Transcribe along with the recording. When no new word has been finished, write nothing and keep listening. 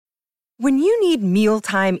When you need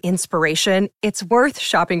mealtime inspiration, it's worth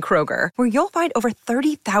shopping Kroger, where you'll find over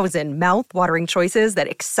 30,000 mouth-watering choices that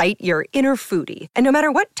excite your inner foodie. And no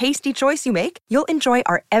matter what tasty choice you make, you'll enjoy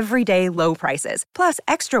our everyday low prices, plus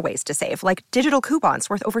extra ways to save, like digital coupons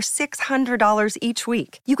worth over $600 each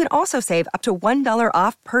week. You can also save up to $1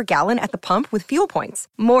 off per gallon at the pump with fuel points.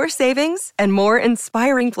 More savings and more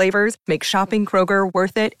inspiring flavors make shopping Kroger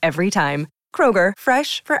worth it every time. Kroger,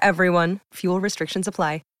 fresh for everyone. Fuel restrictions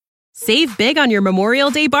apply. Save big on your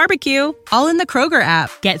Memorial Day barbecue, all in the Kroger app.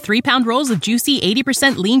 Get 3-pound rolls of juicy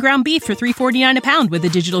 80% lean ground beef for $3.49 a pound with a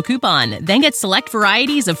digital coupon. Then get select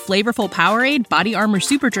varieties of flavorful Powerade, Body Armor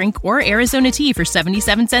Super Drink, or Arizona tea for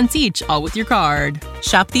 77 cents each, all with your card.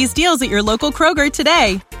 Shop these deals at your local Kroger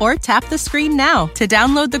today, or tap the screen now to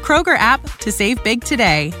download the Kroger app to save big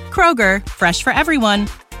today. Kroger, fresh for everyone.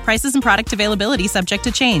 Prices and product availability subject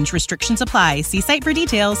to change. Restrictions apply. See site for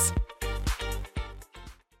details.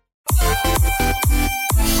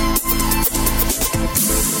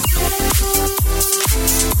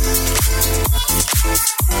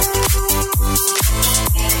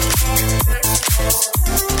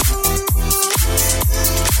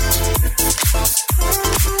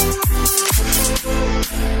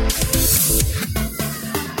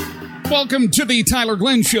 Welcome to the Tyler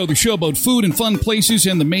Glenn Show, the show about food and fun places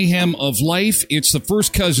and the mayhem of life. It's the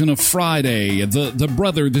first cousin of Friday, the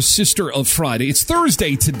brother, the sister of Friday. It's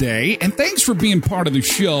Thursday today, and thanks for being part of the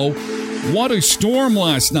show. What a storm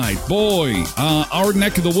last night. Boy, our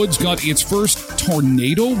neck of the woods got its first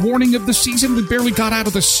tornado warning of the season. We barely got out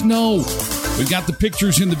of the snow. We've got the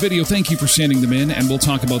pictures in the video. Thank you for sending them in, and we'll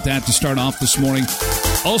talk about that to start off this morning.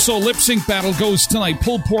 Also, lip sync battle goes tonight.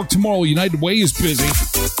 Pulled pork tomorrow. United Way is busy.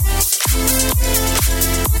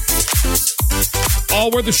 Oh,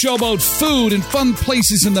 we're the show about food and fun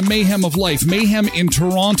places in the mayhem of life. Mayhem in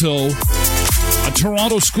Toronto. A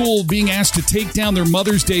Toronto school being asked to take down their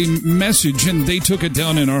Mother's Day message, and they took it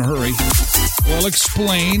down in a hurry. We'll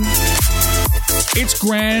explain. It's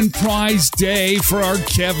grand prize day for our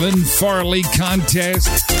Kevin Farley contest.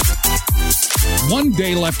 One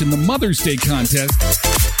day left in the Mother's Day contest.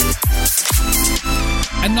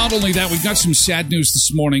 And not only that, we've got some sad news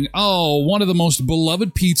this morning. Oh, one of the most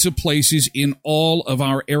beloved pizza places in all of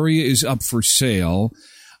our area is up for sale.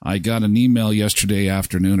 I got an email yesterday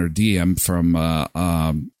afternoon, or DM, from,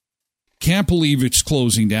 can't believe it's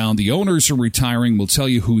closing down. The owners are retiring. We'll tell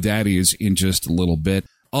you who that is in just a little bit.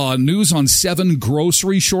 News on 7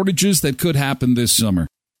 grocery shortages that could happen this summer.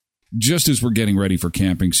 Just as we're getting ready for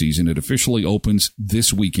camping season, it officially opens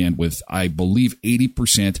this weekend with, I believe,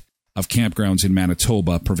 80% of campgrounds in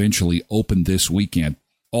Manitoba provincially open this weekend.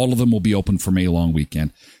 All of them will be open for May long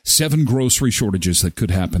weekend. 7 grocery shortages that could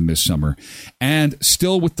happen this summer. And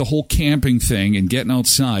still with the whole camping thing and getting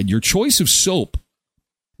outside, your choice of soap,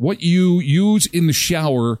 what you use in the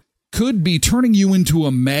shower, could be turning you into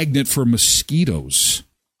a magnet for mosquitoes.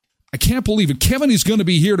 I can't believe it. Kevin is going to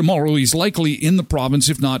be here tomorrow. He's likely in the province,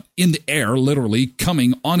 if not in the air, literally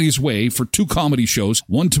coming on his way for 2 comedy shows.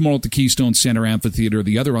 One tomorrow at the Keystone Center Amphitheater,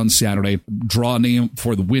 the other on Saturday. Draw a name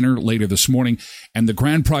for the winner later this morning. And the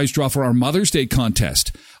grand prize draw for our Mother's Day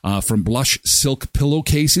contest from Blush Silk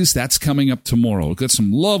Pillowcases. That's coming up tomorrow. We've got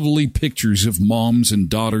some lovely pictures of moms and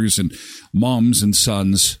daughters and moms and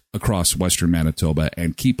sons across Western Manitoba.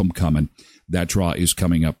 And keep them coming. That draw is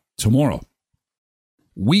coming up tomorrow.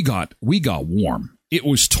 We got warm. It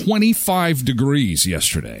was 25 degrees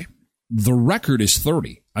yesterday. The record is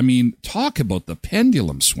 30. I mean, talk about the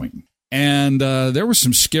pendulum swing. And there were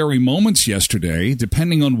some scary moments yesterday,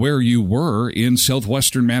 depending on where you were in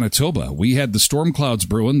southwestern Manitoba. We had the storm clouds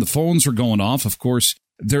brewing. The phones were going off. Of course,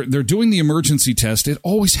 they're doing the emergency test. It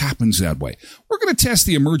always happens that way. We're going to test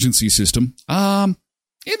the emergency system in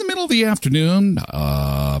the middle of the afternoon.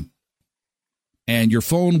 And your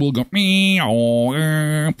phone will go,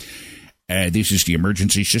 this is the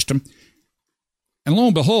emergency system. And lo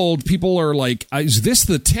and behold, people are like, is this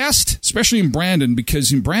the test? Especially in Brandon,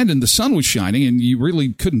 because in Brandon, the sun was shining and you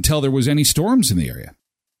really couldn't tell there was any storms in the area.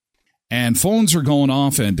 And phones are going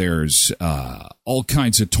off, and there's all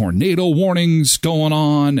kinds of tornado warnings going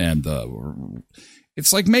on. And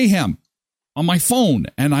it's like mayhem on my phone.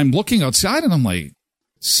 And I'm looking outside, and I'm like,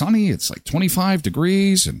 sunny, it's like 25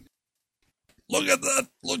 degrees, and look at that.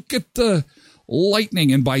 Look at the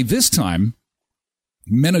lightning. And by this time,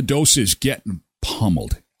 Menidosa's getting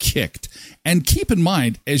pummeled, kicked. And keep in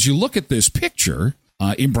mind, as you look at this picture,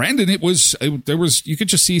 in Brandon, you could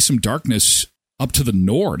just see some darkness up to the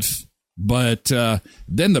north. But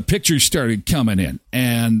then the pictures started coming in.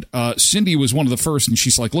 And Cindy was one of the first, and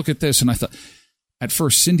she's like, look at this. And I thought, at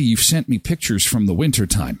first, Cindy, you've sent me pictures from the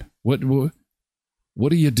wintertime. What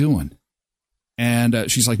are you doing? And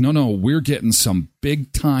she's like, no, we're getting some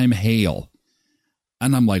big time hail.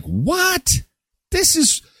 And I'm like, what? This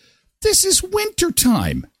is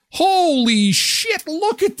wintertime. Holy shit,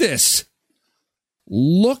 look at this.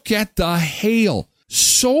 Look at the hail.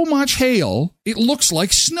 So much hail, it looks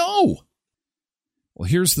like snow. Well,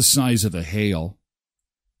 here's the size of the hail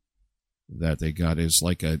that they got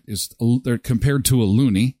they're compared to a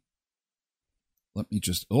loony. Let me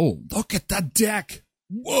just, look at the deck.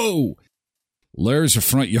 Whoa. There's a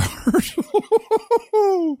front yard.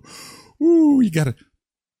 Ooh, you got to.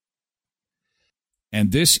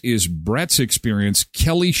 And this is Brett's experience,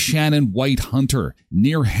 Kelly Shannon White Hunter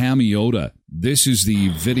near Hamiota. This is the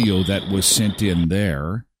video that was sent in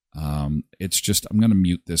there. It's just, I'm going to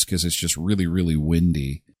mute this because it's just really, really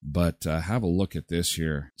windy. But have a look at this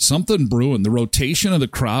here. Something brewing. The rotation of the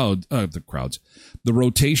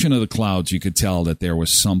rotation of the clouds, you could tell that there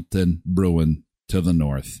was something brewing to the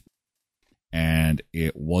north. And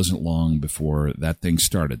it wasn't long before that thing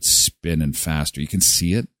started spinning faster. You can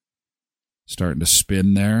see it starting to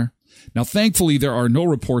spin there. Now, thankfully, there are no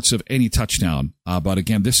reports of any touchdown. But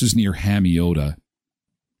again, this is near Hamiota.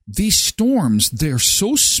 These storms, they're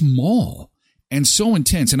so small and so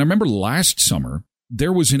intense. And I remember last summer,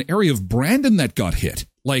 there was an area of Brandon that got hit.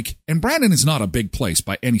 And Brandon is not a big place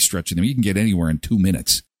by any stretch of them. You can get anywhere in 2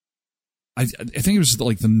 minutes. I think it was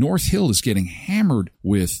like the North Hill is getting hammered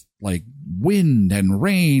with like wind and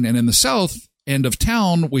rain. And in the south end of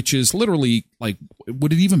town, which is literally like,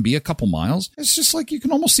 would it even be a couple miles? It's just like you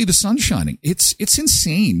can almost see the sun shining. It's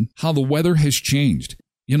insane how the weather has changed.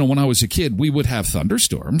 You know, when I was a kid, we would have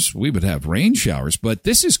thunderstorms, we would have rain showers, but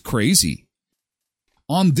this is crazy.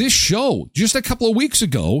 On this show, just a couple of weeks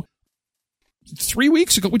ago, 3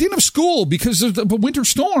 weeks ago, we didn't have school because of the winter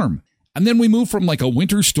storm. And then we moved from like a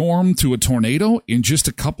winter storm to a tornado in just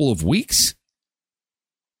a couple of weeks.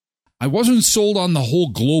 I wasn't sold on the whole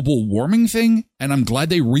global warming thing, and I'm glad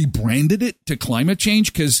they rebranded it to climate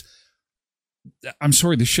change because I'm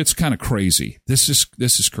sorry, this shit's kind of crazy. This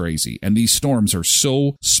is crazy. And these storms are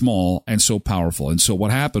so small and so powerful. And so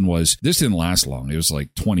what happened was, this didn't last long. It was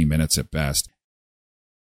like 20 minutes at best.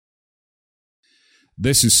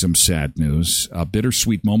 This is some sad news, a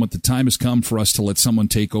bittersweet moment. The time has come for us to let someone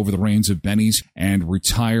take over the reins of Benny's and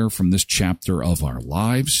retire from this chapter of our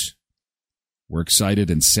lives. We're excited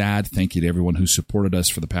and sad. Thank you to everyone who supported us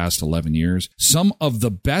for the past 11 years. Some of the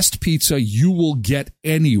best pizza you will get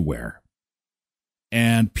anywhere.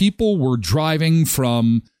 And people were driving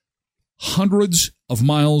from hundreds of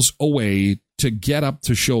miles away to get up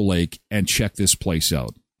to Show Lake and check this place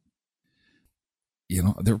out. You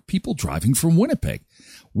know, there are people driving from Winnipeg,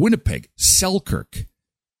 Selkirk,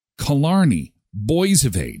 Killarney,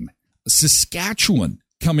 Boissevain, Saskatchewan,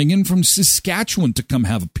 coming in from Saskatchewan to come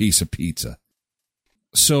have a piece of pizza.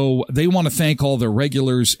 So they want to thank all their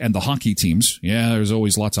regulars and the hockey teams. Yeah, there's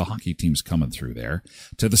always lots of hockey teams coming through there.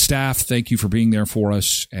 To the staff, thank you for being there for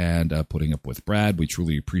us and putting up with Brad. We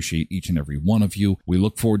truly appreciate each and every one of you. We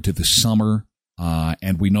look forward to the summer.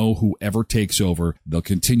 And we know whoever takes over, they'll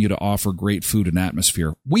continue to offer great food and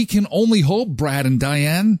atmosphere. We can only hope, Brad and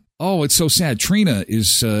Diane. Oh, it's so sad. Trina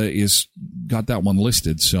is got that one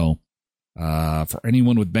listed. So for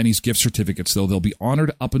anyone with Benny's gift certificates, though, they'll be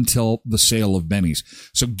honored up until the sale of Benny's.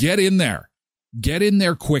 So get in there. Get in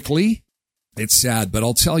there quickly. It's sad, but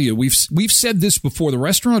I'll tell you, we've said this before. The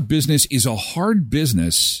restaurant business is a hard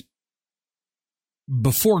business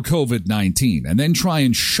before COVID-19, and then try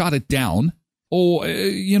and shut it down. Oh,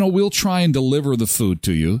 we'll try and deliver the food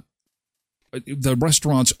to you. The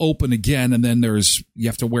restaurant's open again, and then you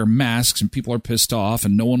have to wear masks, and people are pissed off,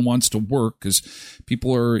 and no one wants to work because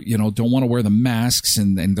people are, don't want to wear the masks,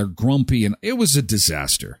 and they're grumpy, and it was a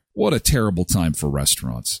disaster. What a terrible time for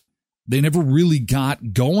restaurants. They never really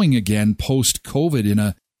got going again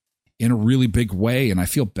post-COVID in a really big way, and I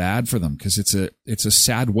feel bad for them because it's a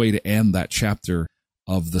sad way to end that chapter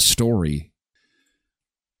of the story.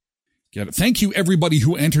 Get it. Thank you, everybody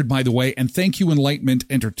who entered, by the way, and thank you, Enlightenment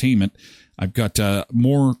Entertainment. I've got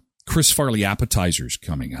more Chris Farley appetizers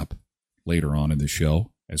coming up later on in the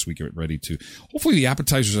show as we get ready to. Hopefully the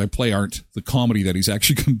appetizers I play aren't the comedy that he's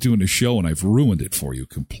actually going to do in the show, and I've ruined it for you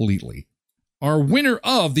completely. Our winner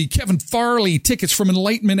of the Kevin Farley tickets from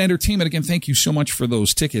Enlightenment Entertainment. Again, thank you so much for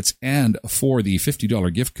those tickets and for the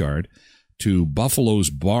 $50 gift card to Buffalo's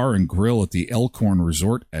Bar and Grill at the Elkhorn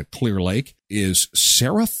Resort at Clear Lake is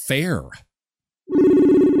Sarah Fair.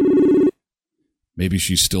 Maybe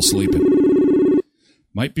she's still sleeping.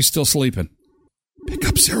 Might be still sleeping. Pick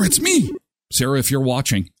up, Sarah. It's me. Sarah, if you're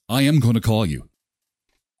watching, I am going to call you.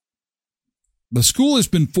 The school has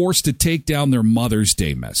been forced to take down their Mother's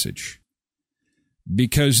Day message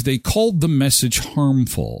because they called the message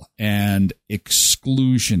harmful and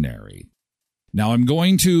exclusionary. Now, I'm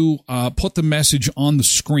going to put the message on the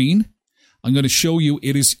screen. I'm going to show you.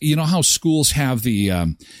 It is, you know how schools have they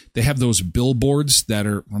have those billboards that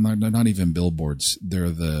are, well, they're not even billboards. They're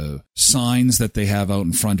the signs that they have out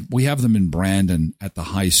in front. We have them in Brandon at the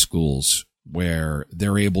high schools where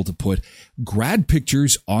they're able to put grad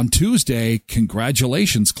pictures on Tuesday.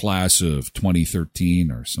 Congratulations, class of 2013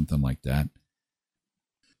 or something like that.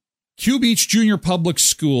 Q Beach Junior Public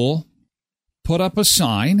School put up a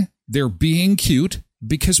sign. They're being cute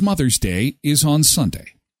because Mother's Day is on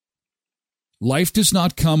Sunday. Life does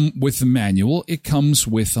not come with a manual. It comes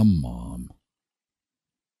with a mom.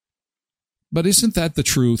 But isn't that the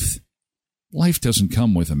truth? Life doesn't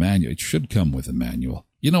come with a manual. It should come with a manual.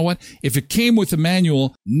 You know what? If it came with a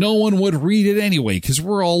manual, no one would read it anyway because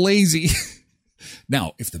we're all lazy.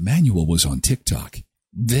 Now, if the manual was on TikTok,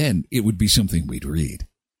 then it would be something we'd read.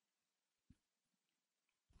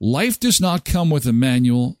 Life does not come with a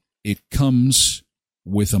manual. It comes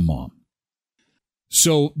with a mom.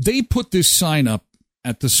 So they put this sign up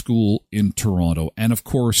at the school in Toronto. And of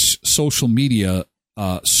course, social media,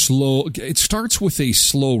 it starts with a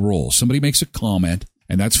slow roll. Somebody makes a comment,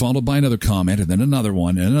 and that's followed by another comment, and then another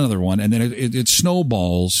one, and another one. And then it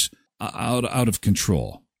snowballs out of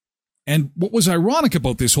control. And what was ironic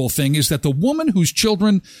about this whole thing is that the woman whose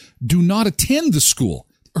children do not attend the school,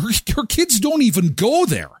 her kids don't even go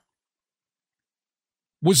there,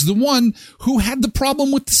 was the one who had the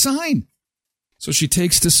problem with the sign. So she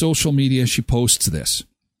takes to social media, she posts this.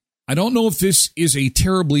 I don't know if this is a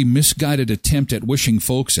terribly misguided attempt at wishing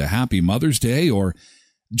folks a happy Mother's Day or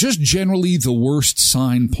just generally the worst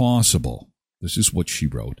sign possible. This is what she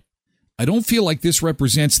wrote. I don't feel like this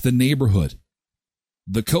represents the neighborhood,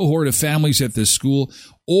 the cohort of families at this school,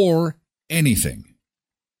 or anything.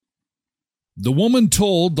 The woman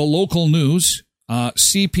told the local news,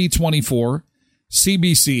 CP24,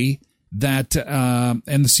 CBC,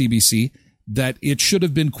 and the CBC, that it should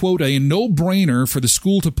have been, quote, a no-brainer for the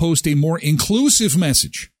school to post a more inclusive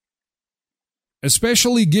message,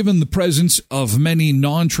 especially given the presence of many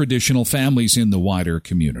non-traditional families in the wider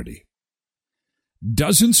community.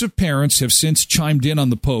 Dozens of parents have since chimed in on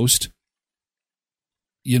the post.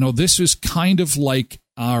 You know, this is kind of like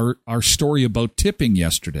our story about tipping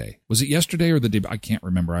yesterday. Was it yesterday or the day? I can't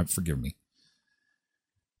remember. Forgive me.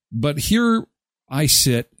 But here I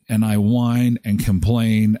sit and I whine and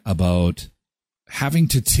complain about having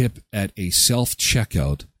to tip at a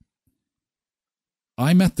self-checkout.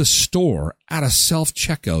 I'm at the store at a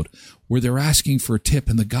self-checkout where they're asking for a tip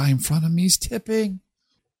and the guy in front of me is tipping.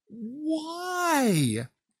 Why?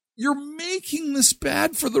 You're making this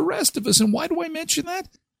bad for the rest of us. And why do I mention that?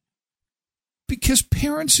 Because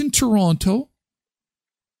parents in Toronto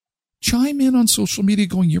chime in on social media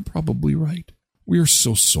going, you're probably right. We're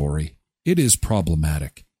so sorry. It is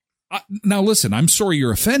problematic. Now, listen, I'm sorry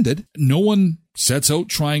you're offended. No one sets out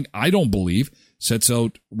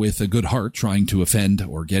with a good heart trying to offend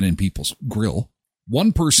or get in people's grill.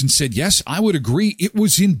 One person said, yes, I would agree. It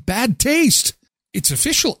was in bad taste. It's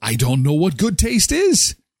official. I don't know what good taste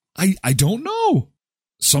is. I don't know.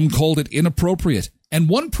 Some called it inappropriate. And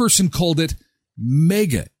one person called it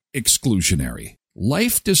mega exclusionary.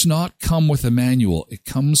 Life does not come with a manual. It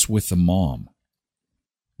comes with a mom.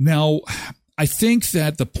 Now, I think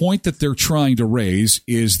that the point that they're trying to raise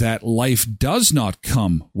is that life does not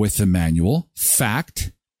come with a manual.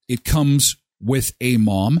 Fact. It comes with a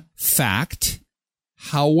mom. Fact.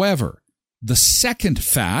 However, the second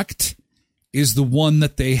fact is the one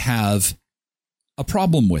that they have a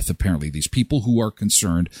problem with, apparently, these people who are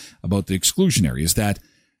concerned about the exclusionary, is that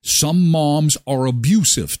some moms are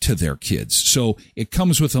abusive to their kids. So it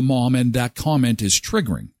comes with a mom, and that comment is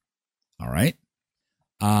triggering. All right?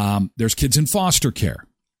 There's kids in foster care,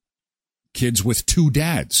 kids with two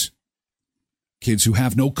dads, kids who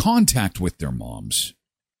have no contact with their moms,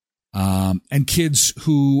 and kids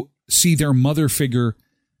who see their mother figure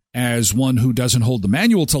as one who doesn't hold the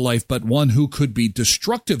manual to life, but one who could be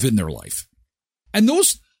destructive in their life. And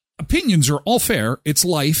those opinions are all fair. It's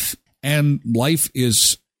life, and life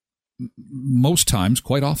is most times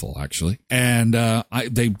quite awful, actually. And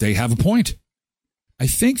they have a point. I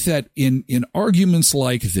think that in arguments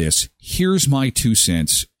like this, here's my 2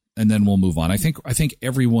 cents, and then we'll move on. I think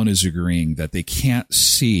everyone is agreeing that they can't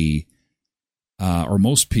see, or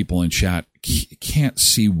most people in chat can't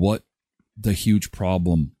see what the huge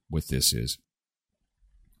problem with this is.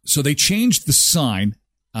 So they changed the sign,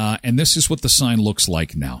 and this is what the sign looks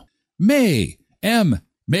like now. May, M,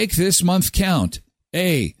 make this month count.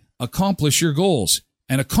 A, accomplish your goals.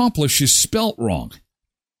 And accomplish is spelt wrong.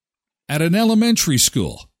 at an elementary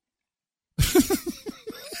school.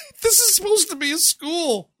 This is supposed to be a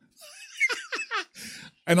school.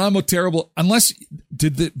 And I'm a terrible, unless,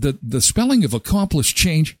 did the spelling of accomplished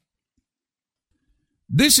change?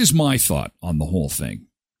 This is my thought on the whole thing.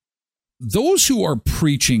 Those who are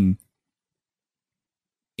preaching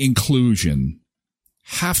inclusion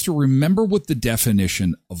have to remember what the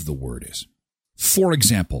definition of the word is. For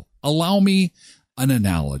example, allow me an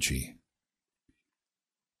analogy.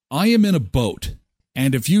 I am in a boat,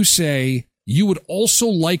 and if you say you would also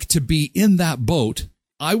like to be in that boat,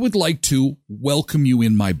 I would like to welcome you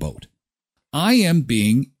in my boat. I am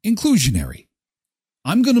being inclusionary.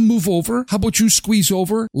 I'm going to move over. How about you squeeze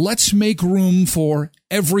over? Let's make room for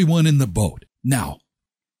everyone in the boat. Now,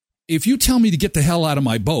 if you tell me to get the hell out of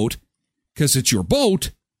my boat because it's your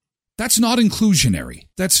boat, that's not inclusionary.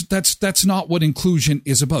 That's not what inclusion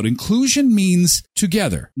is about. Inclusion means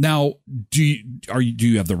together. Now, do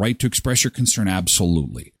you have the right to express your concern?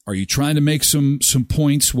 Absolutely. Are you trying to make some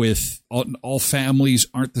points with all families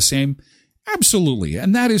aren't the same? Absolutely.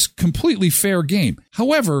 And that is completely fair game.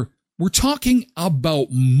 However, we're talking about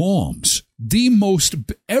moms.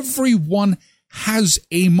 Everyone has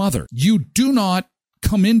a mother. You do not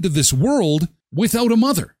come into this world without a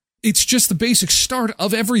mother. It's just the basic start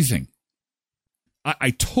of everything.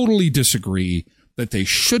 I totally disagree that they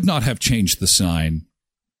should not have changed the sign.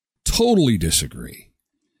 Totally disagree.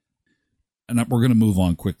 And we're going to move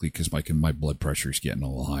on quickly because my blood pressure is getting a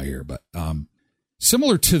little high here. But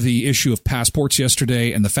similar to the issue of passports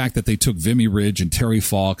yesterday and the fact that they took Vimy Ridge and Terry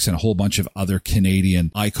Fox and a whole bunch of other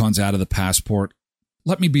Canadian icons out of the passport,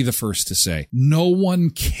 let me be the first to say, no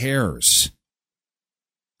one cares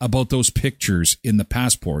about those pictures in the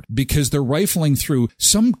passport because they're rifling through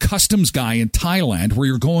some customs guy in Thailand where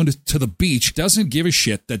you're going to the beach doesn't give a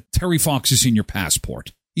shit that Terry Fox is in your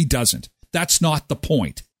passport. He doesn't. That's not the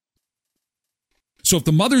point. So if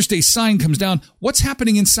the Mother's Day sign comes down, what's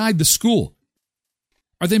happening inside the school?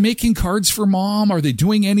 Are they making cards for mom? Are they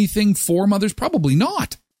doing anything for mothers? Probably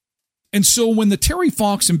not. And so when the Terry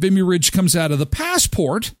Fox and Vimy Ridge comes out of the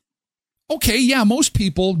passport, okay, yeah, most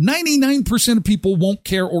people, 99% of people won't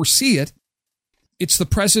care or see it. It's the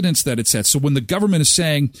precedents that it sets. So when the government is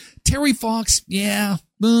saying, Terry Fox, yeah,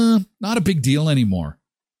 not a big deal anymore.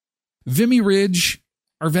 Vimy Ridge,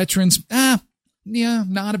 our veterans, yeah,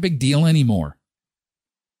 not a big deal anymore.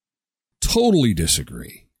 Totally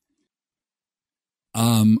disagree.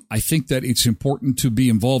 I think that it's important to be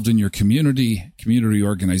involved in your community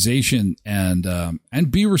organization, and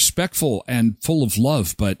be respectful and full of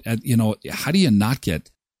love. But how do you not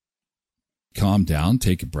calm down,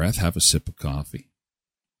 take a breath, have a sip of coffee?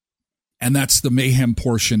 And that's the mayhem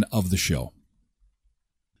portion of the show.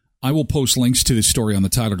 I will post links to this story on the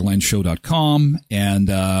TylerGlennShow.com,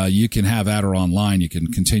 and you can have at her online. You can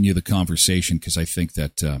continue the conversation because I think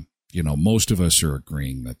that most of us are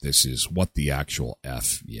agreeing that this is what the actual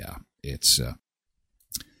F. Yeah, it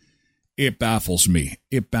baffles me.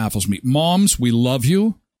 It baffles me. Moms, we love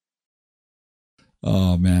you.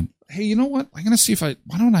 Oh, man. Hey, you know what? I'm going to see why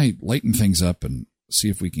don't I lighten things up and see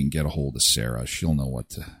if we can get a hold of Sarah. She'll know what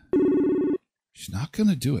to. She's not going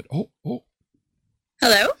to do it. Oh.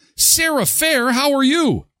 Hello? Sarah Fair, how are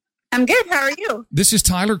you? I'm good. How are you? This is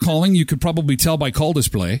Tyler calling. You could probably tell by call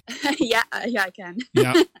display. Yeah, I can.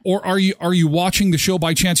 Yeah. Or are you watching the show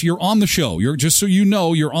by chance? You're on the show. You're just so you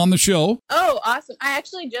know you're on the show. Oh, awesome. I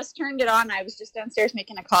actually just turned it on. I was just downstairs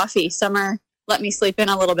making a coffee. Summer let me sleep in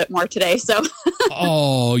a little bit more today, so.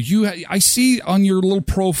 Oh, I see on your little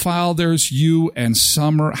profile there's you and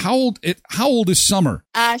Summer. How old is Summer?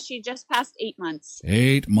 She just passed 8 months.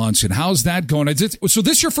 8 months. And how's that going? So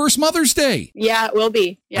this your first Mother's Day? Yeah, it will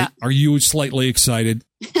be. Yeah. Are you slightly excited?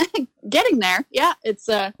 Getting there. Yeah, it's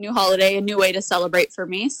a new holiday, a new way to celebrate for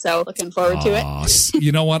me, so looking forward to it.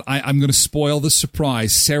 You know what? I'm going to spoil the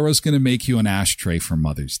surprise. Sarah's going to make you an ashtray for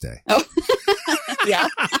Mother's Day. Oh, yeah.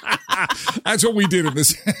 That's what we did in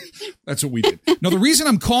this. That's what we did. Now, the reason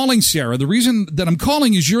I'm calling, Sarah, the reason that I'm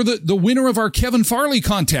calling is you're the winner of our Kevin Farley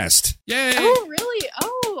contest. Yay! Oh, really?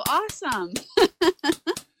 Oh, awesome.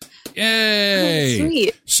 Yay. Oh,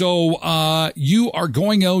 sweet. So you are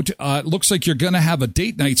going out. It looks like you're going to have a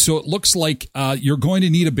date night. So it looks like you're going to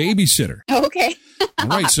need a babysitter. Oh, okay. All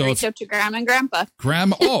right. So reach out to Grandma and Grandpa.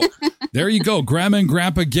 There you go. Grandma and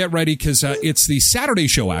Grandpa, get ready because it's the Saturday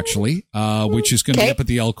show, actually, which is going to be up at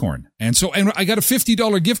the Elkhorn. And I got a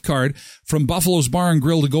 $50 gift card from Buffalo's Bar and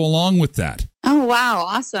Grill to go along with that. Oh, wow.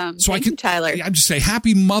 Awesome. So Thank you, Tyler. I just say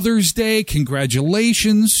happy Mother's Day.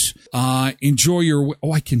 Congratulations. Enjoy your,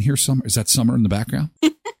 I can hear Summer. Is that Summer in the background?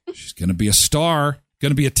 She's going to be a star,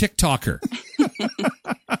 going to be a TikToker.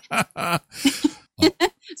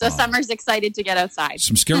 So summer's excited to get outside.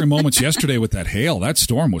 Some scary moments yesterday with that hail. That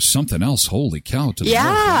storm was something else. Holy cow.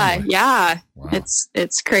 Yeah. Wow.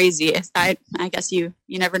 It's crazy. I guess you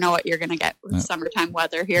never know what you're going to get with summertime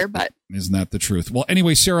weather here, but. Isn't that the truth? Well,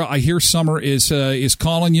 anyway, Sarah, I hear summer is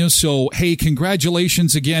calling you. So, hey,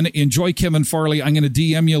 congratulations again. Enjoy Kevin Farley. I'm going to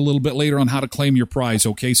DM you a little bit later on how to claim your prize.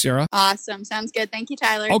 Okay, Sarah? Awesome. Sounds good. Thank you,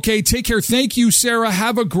 Tyler. Okay, take care. Thank you, Sarah.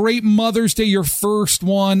 Have a great Mother's Day, your first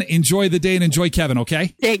one. Enjoy the day and enjoy Kevin,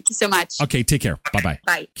 okay? Thank you so much. Okay, take care. Bye-bye.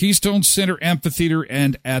 Bye. Keystone Center Amphitheater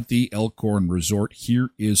and at the Elkhorn Resort. Here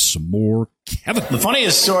is some more Kevin. The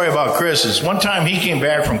funniest story about Chris is one time he came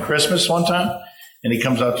back from Christmas one time, and he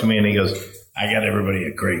comes up to me and he goes, I got everybody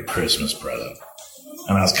a great Christmas present.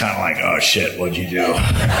 And I was kind of like, oh, shit, what'd you do?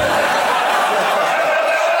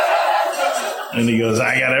 And he goes,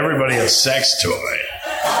 I got everybody a sex toy.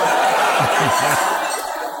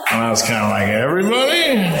 And I was kind of like,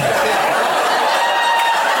 everybody?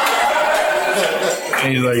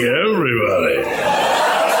 And he's like, everybody.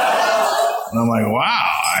 And I'm like, wow.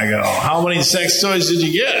 I go, how many sex toys did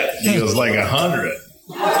you get? He goes, like 100.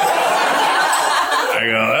 I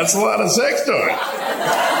go, that's a lot of sex toys.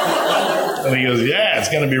 And he goes, yeah, it's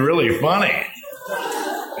going to be really funny.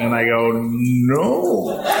 And I go,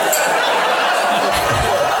 no.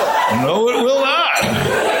 No, it will not.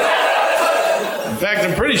 In fact,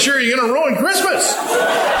 I'm pretty sure you're going to ruin Christmas.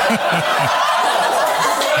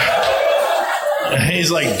 And he's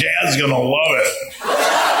like, Dad's going to love it.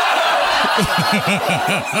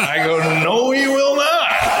 I go, no, he will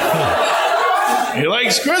not. He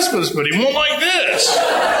likes Christmas, but he won't like this.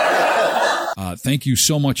 Thank you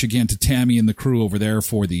so much again to Tammy and the crew over there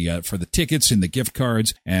for the tickets and the gift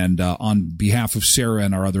cards. And on behalf of Sarah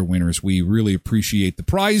and our other winners, we really appreciate the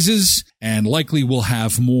prizes, and likely we'll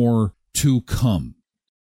have more to come.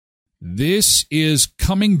 This is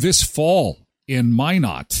coming this fall in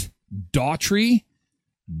Minot. Daughtry,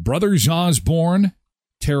 Brothers Osborne,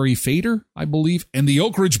 Terry Fader, I believe, and the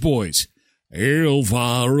Oak Ridge Boys.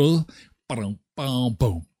 Elvira, boom, boom,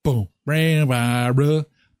 boom, boom, Elvira,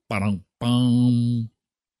 boom, boom.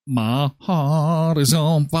 My heart is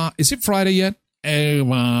on fire. Is it Friday yet?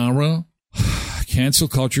 Elvira. Cancel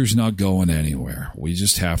culture's not going anywhere. We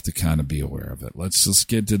just have to kind of be aware of it. Let's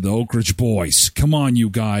get to the Oak Ridge Boys. Come on, you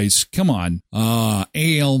guys. Come on.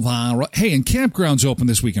 Elvira. Hey, and campground's open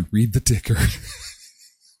this weekend. Read the ticker.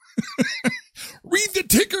 Read the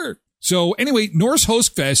ticker. So anyway, Norse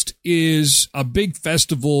Hostfest is a big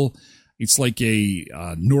festival. It's like a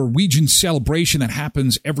Norwegian celebration that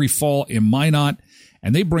happens every fall in Minot,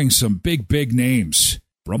 and they bring some big, big names.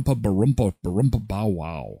 Brumpa, barumpa, barumpa, bow,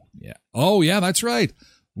 wow. Yeah. Oh, yeah, that's right.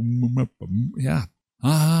 Yeah.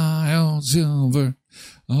 Silver.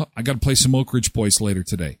 Oh, I got to play some Oak Ridge Boys later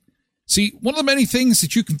today. See, one of the many things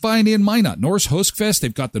that you can find in Minot, Norse Hostfest,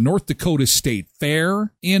 they've got the North Dakota State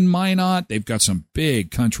Fair in Minot. They've got some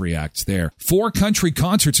big country acts there. 4 country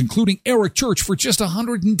concerts, including Eric Church, for just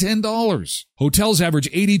 $110. Hotels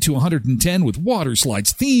average $80 to $110 with water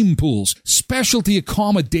slides, theme pools, specialty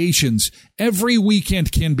accommodations. Every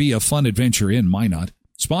weekend can be a fun adventure in Minot.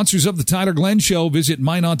 Sponsors of the Tyler Glenn Show, visit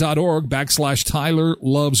Minot.org/Tyler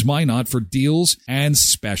Loves Minot for deals and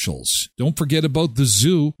specials. Don't forget about the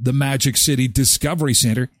zoo, the Magic City Discovery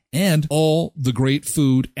Center, and all the great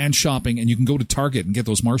food and shopping. And you can go to Target and get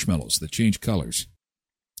those marshmallows that change colors.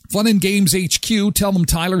 Fun and Games HQ. Tell them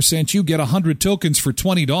Tyler sent you. Get 100 tokens for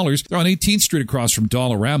 $20. They're on 18th Street across from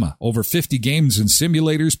Dollarama. Over 50 games and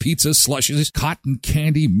simulators, pizzas, slushes, cotton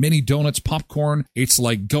candy, mini donuts, popcorn. It's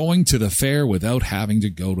like going to the fair without having to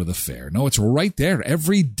go to the fair. No, it's right there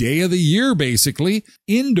every day of the year, basically.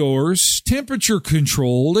 Indoors, temperature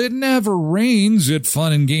controlled. It never rains at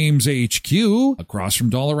Fun and Games HQ across from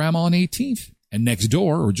Dollarama on 18th. And next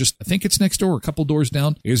door, or just, I think it's next door, a couple doors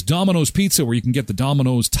down, is Domino's Pizza, where you can get the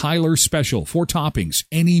Domino's Tyler Special. 4 toppings,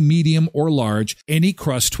 any medium or large, any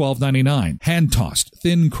crust, $12.99. Hand-tossed,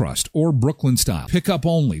 thin crust, or Brooklyn style. Pickup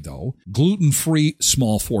only, though. Gluten-free,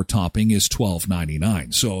 small 4 topping is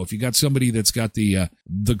 $12.99. So if you got somebody that's got the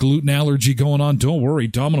gluten allergy going on, don't worry.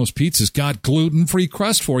 Domino's Pizza's got gluten-free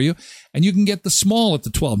crust for you. And you can get the small at the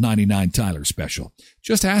 $12.99 Tyler Special.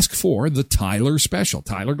 Just ask for the Tyler Special,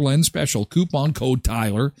 Tyler Glenn Special, coupon code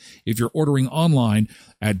Tyler, if you're ordering online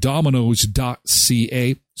at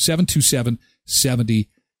dominoes.ca,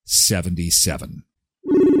 727-7077.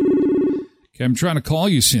 Okay, I'm trying to call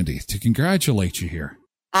you, Cindy, to congratulate you here.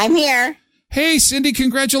 I'm here. Hey, Cindy,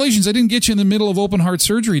 congratulations. I didn't get you in the middle of open heart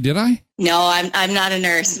surgery, did I? No, I'm not a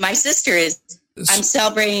nurse. My sister is. I'm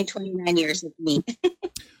celebrating 29 years with me.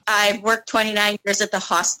 I've worked 29 years at the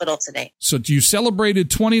hospital today. So you celebrated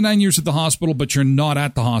 29 years at the hospital, but you're not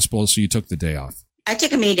at the hospital, so you took the day off. I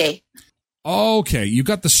took a me day. Okay, you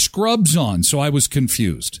got the scrubs on, so I was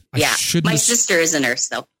confused. Yeah, my sister is a nurse,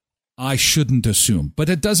 though. I shouldn't assume, but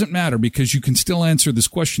it doesn't matter because you can still answer this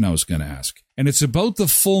question I was going to ask. And it's about the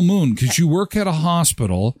full moon because you work at a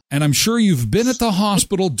hospital, and I'm sure you've been at the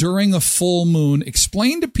hospital during a full moon.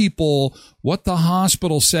 Explain to people what the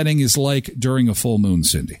hospital setting is like during a full moon,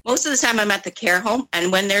 Cindy. Most of the time I'm at the care home,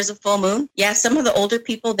 and when there's a full moon, some of the older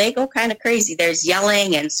people, they go kind of crazy. There's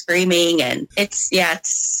yelling and screaming, and it's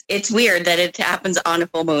weird that it happens on a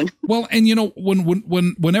full moon. Well, and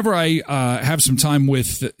whenever I have some time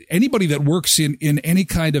with anybody that works in any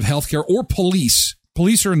kind of healthcare or police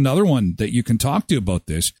are another one that you can talk to about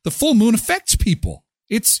this. The full moon affects people.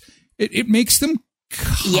 It makes them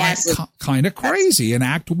kind of crazy and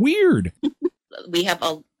act weird. We have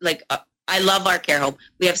I love our care home.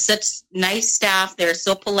 We have such nice staff. They're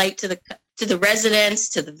so polite to the residents,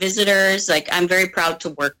 to the visitors. Like, I'm very proud to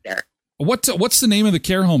work there. What's the name of the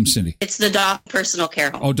care home, Cindy? It's the Dauphin Personal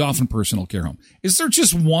Care Home. Oh, Dauphin Personal Care Home. Is there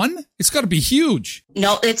just one? It's got to be huge.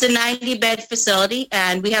 No, it's a 90-bed facility,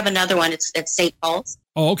 and we have another one. It's at St. Paul's.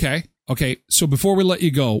 Oh, okay. Okay, so before we let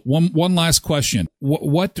you go, one last question.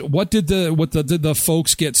 What did the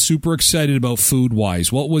folks get super excited about food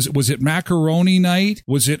wise? What was it macaroni night?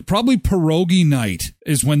 Was it probably pierogi night?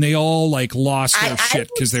 Is when they all lost their shit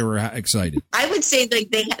because they were excited. I would say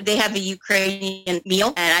they have a Ukrainian meal,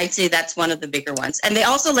 and I'd say that's one of the bigger ones. And they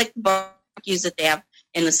also like the barbecues that they have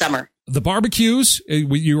in the summer. The barbecues,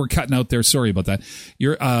 you were cutting out there. Sorry about that.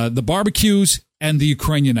 The barbecues and the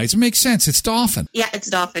Ukrainian nights. It makes sense. It's Dauphin. Yeah, it's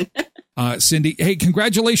Dauphin. Cindy, hey,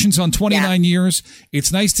 congratulations on 29 years.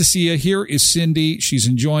 It's nice to see you. Here is Cindy. She's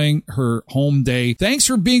enjoying her home day. Thanks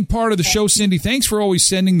for being part of the show, Cindy. Thanks for always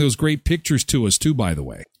sending those great pictures to us, too, by the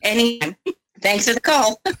way. Anytime. Thanks for the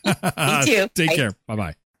call. You too. Take care.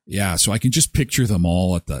 Bye-bye. Yeah, so I can just picture them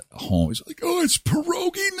all at the home. It's like, oh, it's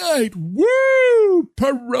pierogi night. Woo!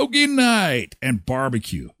 Pierogi night and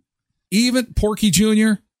barbecue. Even Porky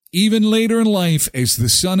Jr., even later in life, as the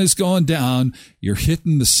sun has gone down, you're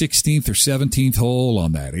hitting the 16th or 17th hole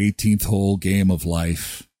on that 18th hole game of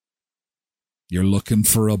life. You're looking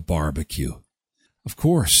for a barbecue. Of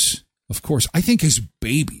course. I think as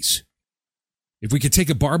babies, if we could take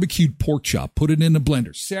a barbecued pork chop, put it in a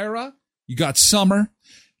blender. Sarah, you got summer.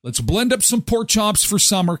 Let's blend up some pork chops for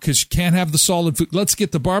summer because you can't have the solid food. Let's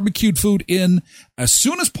get the barbecued food in as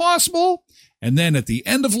soon as possible. And then at the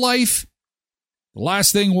end of life, the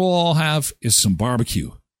last thing we'll all have is some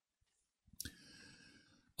barbecue.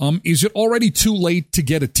 Is it already too late to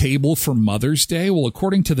get a table for Mother's Day? Well,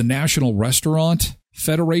 according to the National Restaurant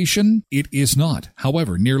Federation, it is not.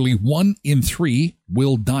 However, nearly 1 in 3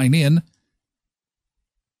 will dine in.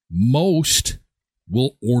 Most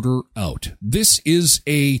will order out. This is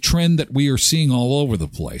a trend that we are seeing all over the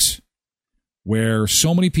place, where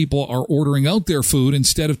so many people are ordering out their food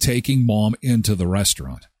instead of taking mom into the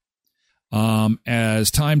restaurant. As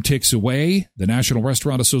time ticks away, the National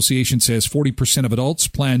Restaurant Association says 40% of adults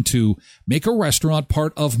plan to make a restaurant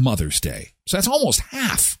part of Mother's Day. So that's almost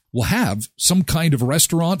half will have some kind of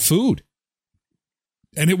restaurant food.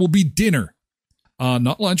 And it will be dinner,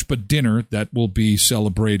 not lunch, but dinner that will be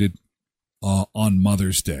celebrated on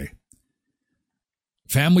Mother's Day.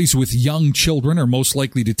 Families with young children are most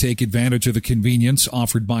likely to take advantage of the convenience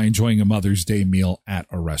offered by enjoying a Mother's Day meal at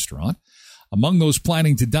a restaurant. Among those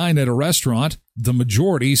planning to dine at a restaurant, the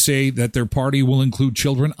majority say that their party will include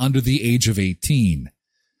children under the age of 18.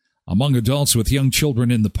 Among adults with young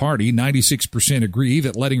children in the party, 96% agree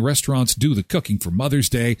that letting restaurants do the cooking for Mother's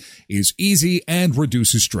Day is easy and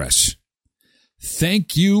reduces stress.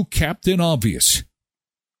 Thank you, Captain Obvious.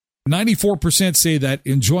 94% say that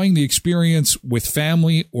enjoying the experience with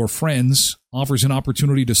family or friends offers an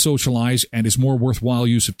opportunity to socialize and is more worthwhile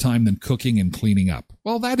use of time than cooking and cleaning up.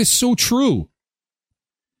 Well, that is so true.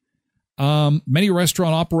 Many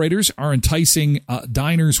restaurant operators are enticing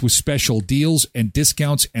diners with special deals and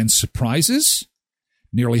discounts and surprises.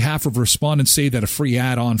 Nearly half of respondents say that a free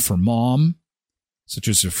add-on for mom, such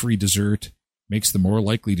as a free dessert, makes them more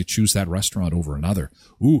likely to choose that restaurant over another.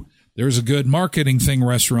 Ooh, there's a good marketing thing,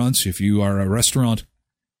 restaurants. If you are a restaurant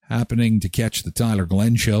happening to catch the Tyler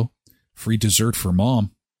Glenn show, free dessert for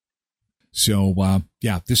mom. So,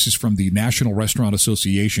 this is from the National Restaurant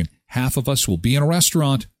Association. Half of us will be in a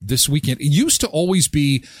restaurant this weekend. It used to always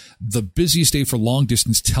be the busiest day for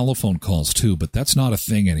long-distance telephone calls, too, but that's not a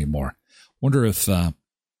thing anymore. Wonder if our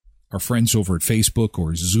friends over at Facebook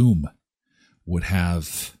or Zoom would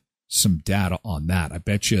have some data on that. I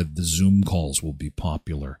bet you the Zoom calls will be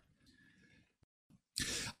popular.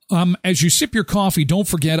 As you sip your coffee, don't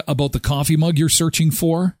forget about the coffee mug you're searching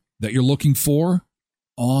for, that you're looking for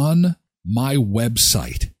on my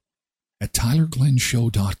website at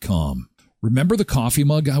tylerglenshow.com. Remember the coffee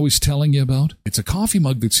mug I was telling you about? It's a coffee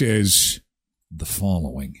mug that says the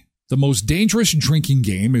following. The most dangerous drinking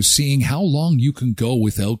game is seeing how long you can go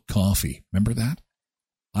without coffee. Remember that?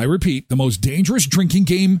 I repeat, the most dangerous drinking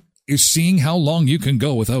game is seeing how long you can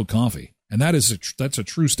go without coffee. And that's a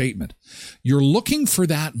true statement. You're looking for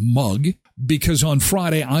that mug because on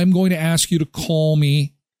Friday, I'm going to ask you to call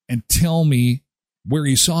me and tell me where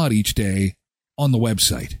you saw it each day on the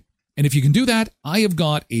website. And if you can do that, I have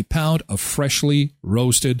got a pound of freshly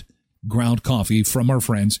roasted ground coffee from our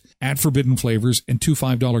friends at Forbidden Flavors and 2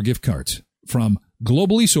 $5 gift cards from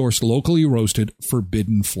globally sourced, locally roasted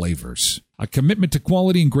Forbidden Flavors. A commitment to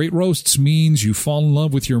quality and great roasts means you fall in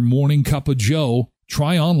love with your morning cup of joe.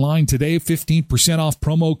 Try online today, 15% off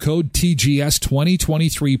promo code TGS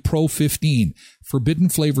 2023 Pro 15.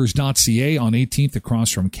 ForbiddenFlavors.ca on 18th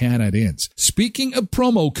across from Canada Inns. Speaking of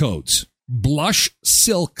promo codes, Blush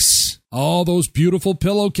Silks. All those beautiful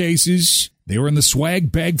pillowcases. They were in the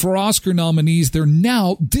swag bag for Oscar nominees. They're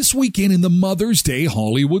now, this weekend, in the Mother's Day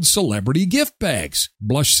Hollywood celebrity gift bags.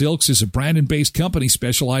 Blush Silks is a Brandon-based company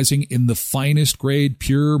specializing in the finest grade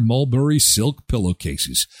pure mulberry silk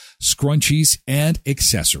pillowcases, scrunchies, and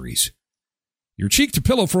accessories. Your cheek to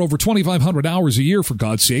pillow for over 2,500 hours a year, for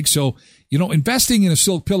God's sake. So, investing in a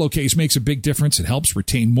silk pillowcase makes a big difference. It helps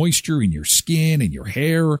retain moisture in your skin and your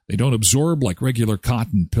hair. They don't absorb like regular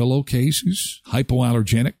cotton pillowcases.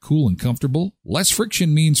 Hypoallergenic, cool and comfortable. Less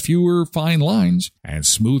friction means fewer fine lines and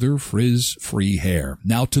smoother frizz-free hair.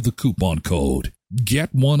 Now to the coupon code.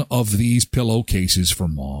 Get one of these pillowcases for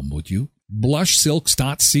Mom, would you?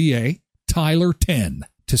 Blushsilks.ca, Tyler10.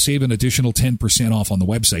 To save an additional 10% off on the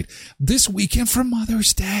website this weekend for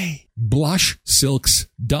Mother's Day.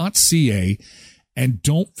 Blushsilks.ca. And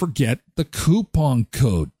don't forget the coupon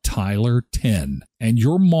code Tyler10. And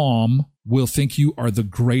your mom will think you are the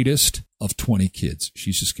greatest of 20 kids.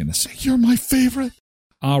 She's just going to say, you're my favorite.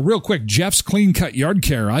 Real quick, Jeff's Clean Cut Yard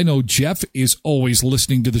Care. I know Jeff is always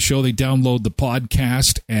listening to the show. They download the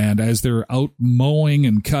podcast, and as they're out mowing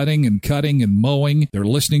and cutting and mowing, they're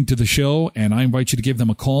listening to the show, and I invite you to give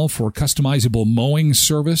them a call for customizable mowing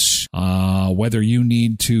service. Whether you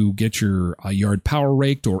need to get your yard power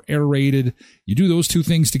raked or aerated, you do those two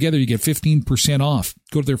things together, you get 15% off.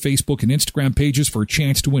 Go to their Facebook and Instagram pages for a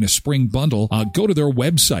chance to win a spring bundle. Go to their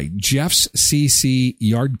website,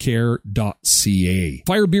 jeffsccyardcare.ca.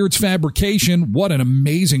 Firebeards Fabrication, what an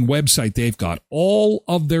amazing website they've got. All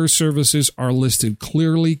of their services are listed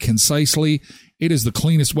clearly, concisely. It is the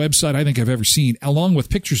cleanest website I think I've ever seen, along with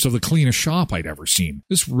pictures of the cleanest shop I'd ever seen.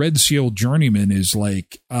 This Red Seal Journeyman is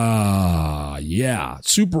like,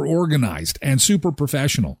 super organized and super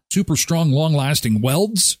professional. Super strong, long-lasting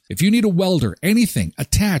welds. If you need a welder, anything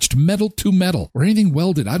attached, metal to metal, or anything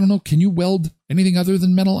welded, I don't know, can you weld anything other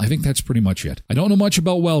than metal? I think that's pretty much it. I don't know much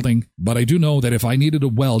about welding, but I do know that if I needed a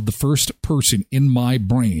weld, the first person in my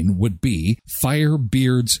brain would be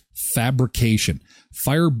Firebeards Fabrication.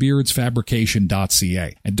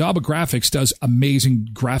 Firebeardsfabrication.ca. And Daba Graphics does amazing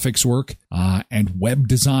graphics work and web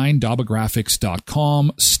design.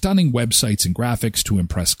 DabaGraphics.com. Stunning websites and graphics to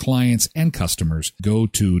impress clients and customers. Go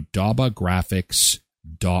to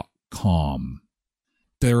DabaGraphics.com.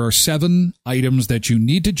 There are 7 items that you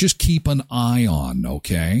need to just keep an eye on,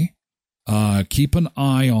 okay? Keep an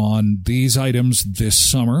eye on these items this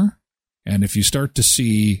summer. And if you start to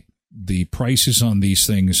see the prices on these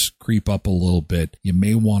things creep up a little bit, you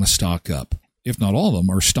may want to stock up. If not all of them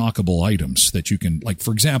are stockable items that you can, like,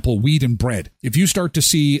 for example, wheat and bread. If you start to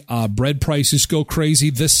see bread prices go crazy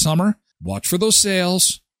this summer, watch for those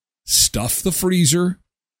sales, stuff the freezer,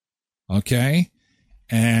 okay?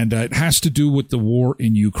 And it has to do with the war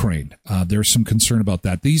in Ukraine. There's some concern about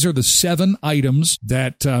that. These are the 7 items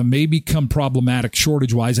that may become problematic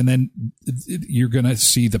shortage-wise, and then you're going to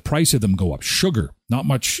see the price of them go up. Sugar, not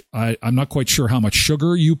much. I'm not quite sure how much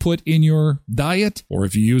sugar you put in your diet, or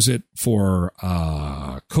if you use it for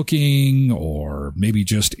cooking, or maybe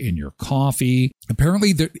just in your coffee.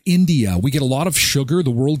 Apparently, India, we get a lot of sugar.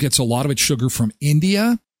 The world gets a lot of its sugar from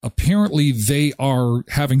India. Apparently, they are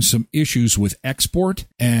having some issues with export,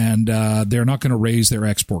 and they're not going to raise their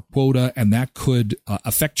export quota, and that could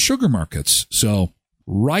affect sugar markets. So,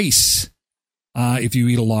 rice. If you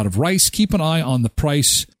eat a lot of rice, keep an eye on the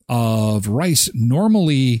price of rice.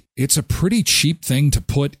 Normally, it's a pretty cheap thing to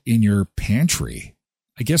put in your pantry.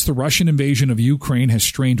 I guess the Russian invasion of Ukraine has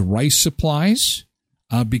strained rice supplies.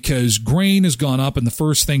 Because grain has gone up, and the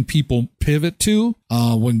first thing people pivot to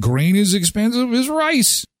when grain is expensive is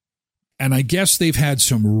rice. And I guess they've had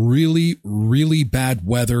some really, really bad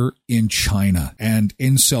weather in China and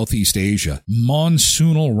in Southeast Asia.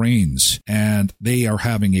 Monsoonal rains. And they are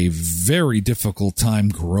having a very difficult time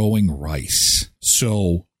growing rice.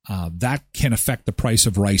 So that can affect the price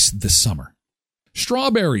of rice this summer.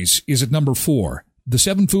 Strawberries is at number 4. The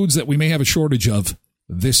 7 foods that we may have a shortage of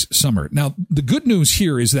this summer. Now, the good news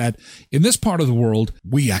here is that in this part of the world,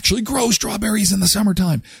 we actually grow strawberries in the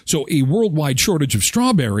summertime. So a worldwide shortage of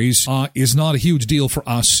strawberries is not a huge deal for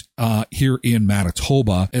us here in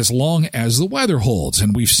Manitoba as long as the weather holds.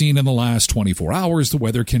 And we've seen in the last 24 hours, the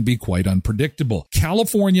weather can be quite unpredictable.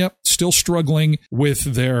 California still struggling with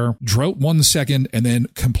their drought 1 second and then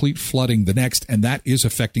complete flooding the next. And that is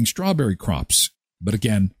affecting strawberry crops. But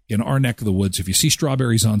again, in our neck of the woods, if you see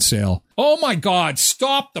strawberries on sale, oh my God,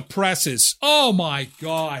 stop the presses. Oh my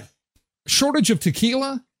God. Shortage of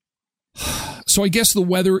tequila? So I guess the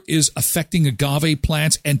weather is affecting agave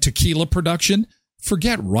plants and tequila production.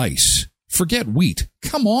 Forget rice. Forget wheat.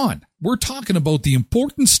 Come on. We're talking about the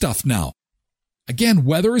important stuff now. Again,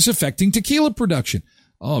 weather is affecting tequila production.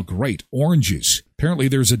 Oh, great. Oranges. Apparently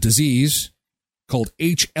there's a disease called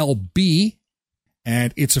HLB.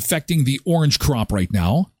 And it's affecting the orange crop right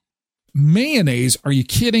now. Mayonnaise, are you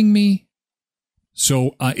kidding me?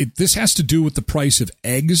 So this has to do with the price of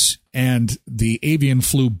eggs, and the avian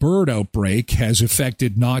flu bird outbreak has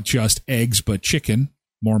affected not just eggs, but chicken,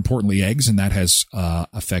 more importantly eggs, and that has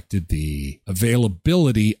affected the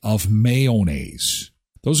availability of mayonnaise.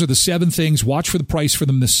 Those are the 7 things. Watch for the price for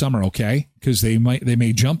them this summer, okay? Because they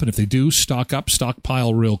may jump, and if they do,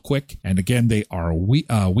 stockpile real quick. And again, they are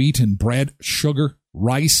wheat and bread, sugar,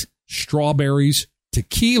 rice, strawberries,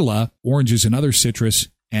 tequila, oranges and other citrus,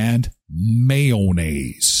 and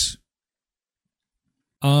mayonnaise.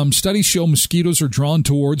 Studies show mosquitoes are drawn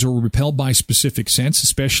towards or repelled by specific scents,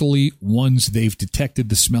 especially ones they've detected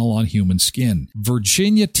the smell on human skin.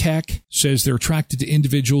 Virginia Tech says they're attracted to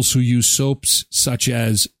individuals who use soaps such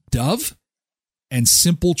as Dove and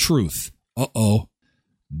Simple Truth.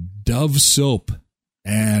 Dove soap.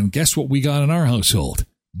 And guess what we got in our household?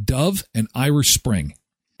 Dove and Irish Spring.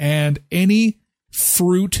 And any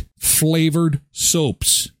fruit-flavored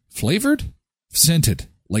soaps. Flavored? Scented.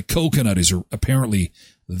 Like coconut is apparently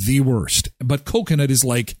the worst. But coconut is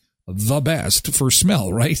like the best for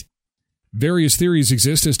smell, right? Various theories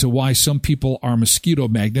exist as to why some people are mosquito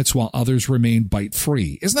magnets while others remain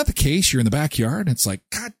bite-free. Isn't that the case? You're in the backyard, and it's like,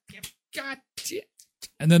 God.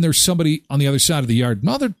 And then there's somebody on the other side of the yard.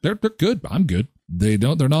 No, they're good. I'm good. They're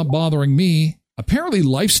not bothering me. Apparently,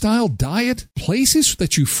 lifestyle, diet, places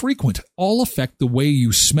that you frequent all affect the way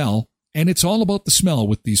you smell, and it's all about the smell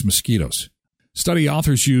with these mosquitoes. Study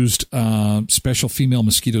authors used special female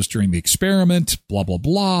mosquitoes during the experiment, blah, blah,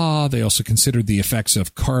 blah. They also considered the effects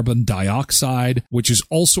of carbon dioxide, which is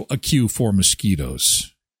also a cue for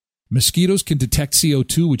mosquitoes. Mosquitoes can detect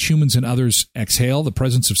CO2, which humans and others exhale. The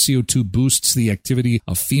presence of CO2 boosts the activity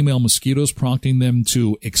of female mosquitoes, prompting them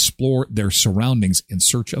to explore their surroundings in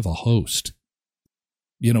search of a host.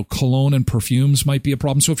 You know, cologne and perfumes might be a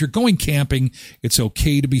problem. So if you're going camping, it's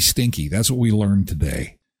okay to be stinky. That's what we learned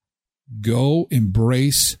today. Go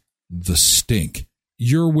embrace the stink.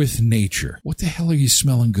 You're with nature. What the hell are you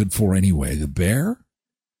smelling good for anyway? The bear?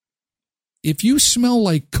 If you smell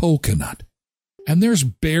like coconut and there's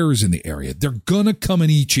bears in the area, they're gonna come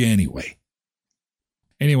and eat you anyway.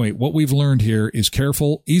 Anyway, what we've learned here is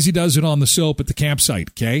careful. Easy does it on the soap at the campsite,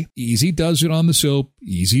 okay? Easy does it on the soap.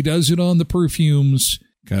 Easy does it on the perfumes,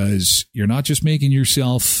 because you're not just making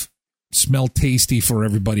yourself smell tasty for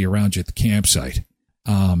everybody around you at the campsite.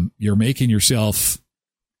 You're making yourself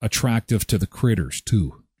attractive to the critters,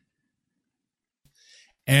 too.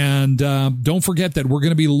 And don't forget that we're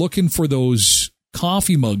going to be looking for those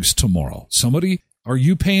coffee mugs tomorrow. Somebody, are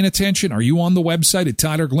you paying attention? Are you on the website at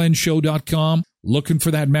TylerGlennShow.com looking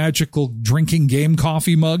for that magical drinking game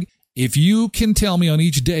coffee mug? If you can tell me on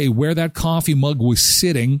each day where that coffee mug was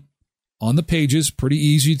sitting on the pages, pretty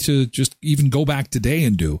easy to just even go back today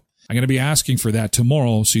and do. I'm going to be asking for that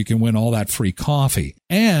tomorrow so you can win all that free coffee.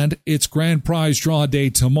 And it's grand prize draw day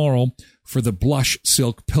tomorrow for the Blush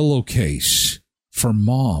Silk pillowcase for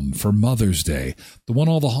Mom, for Mother's Day. The one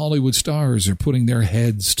all the Hollywood stars are putting their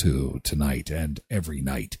heads to tonight and every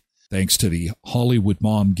night, thanks to the Hollywood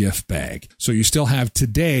Mom gift bag. So you still have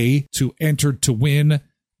today to enter to win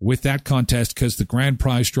with that contest because the grand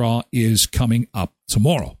prize draw is coming up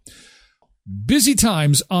tomorrow. Busy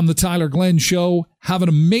times on the Tyler Glenn Show. Have an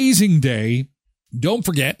amazing day. Don't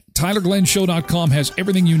forget, TylerGlennShow.com has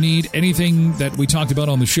everything you need. Anything that we talked about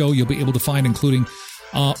on the show, you'll be able to find, including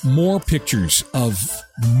more pictures of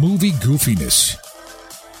movie goofiness.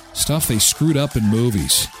 Stuff they screwed up in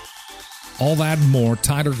movies. All that and more,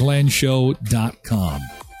 TylerGlennShow.com.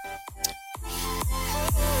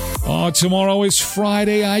 Oh, tomorrow is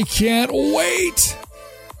Friday. I can't wait.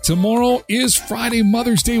 Tomorrow is Friday.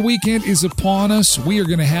 Mother's Day weekend is upon us. We are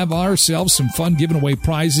going to have ourselves some fun giving away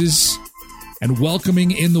prizes and welcoming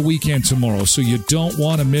in the weekend tomorrow, so you don't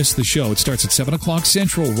want to miss the show. It starts at 7 o'clock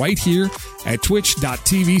Central right here at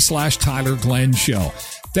twitch.tv/Tyler Glenn Show.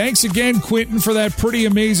 Thanks again, Quentin, for that pretty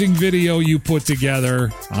amazing video you put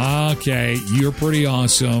together. Okay, you're pretty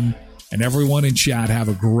awesome. And everyone in chat, have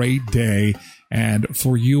a great day. And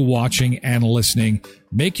for you watching and listening,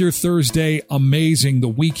 make your Thursday amazing. The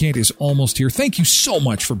weekend is almost here. Thank you so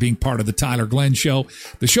much for being part of the Tyler Glenn Show,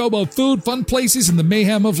 the show about food, fun places, and the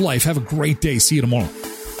mayhem of life. Have a great day. See you tomorrow.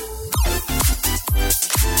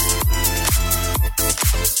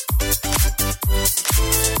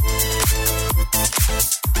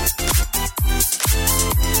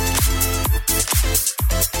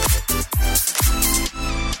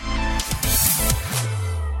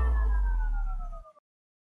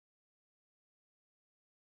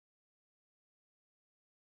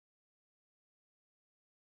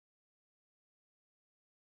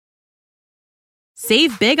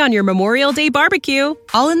 Save big on your Memorial Day barbecue,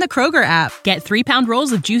 all in the Kroger app. Get 3-pound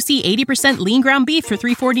rolls of juicy 80% lean ground beef for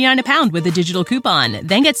 $3.49 a pound with a digital coupon.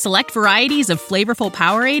 Then get select varieties of flavorful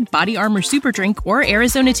Powerade, Body Armor Super Drink, or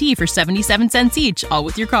Arizona tea for 77 cents each, all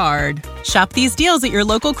with your card. Shop these deals at your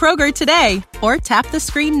local Kroger today, or tap the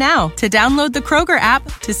screen now to download the Kroger app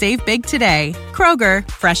to save big today. Kroger,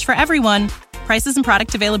 fresh for everyone. Prices and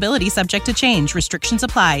product availability subject to change. Restrictions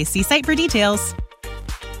apply. See site for details.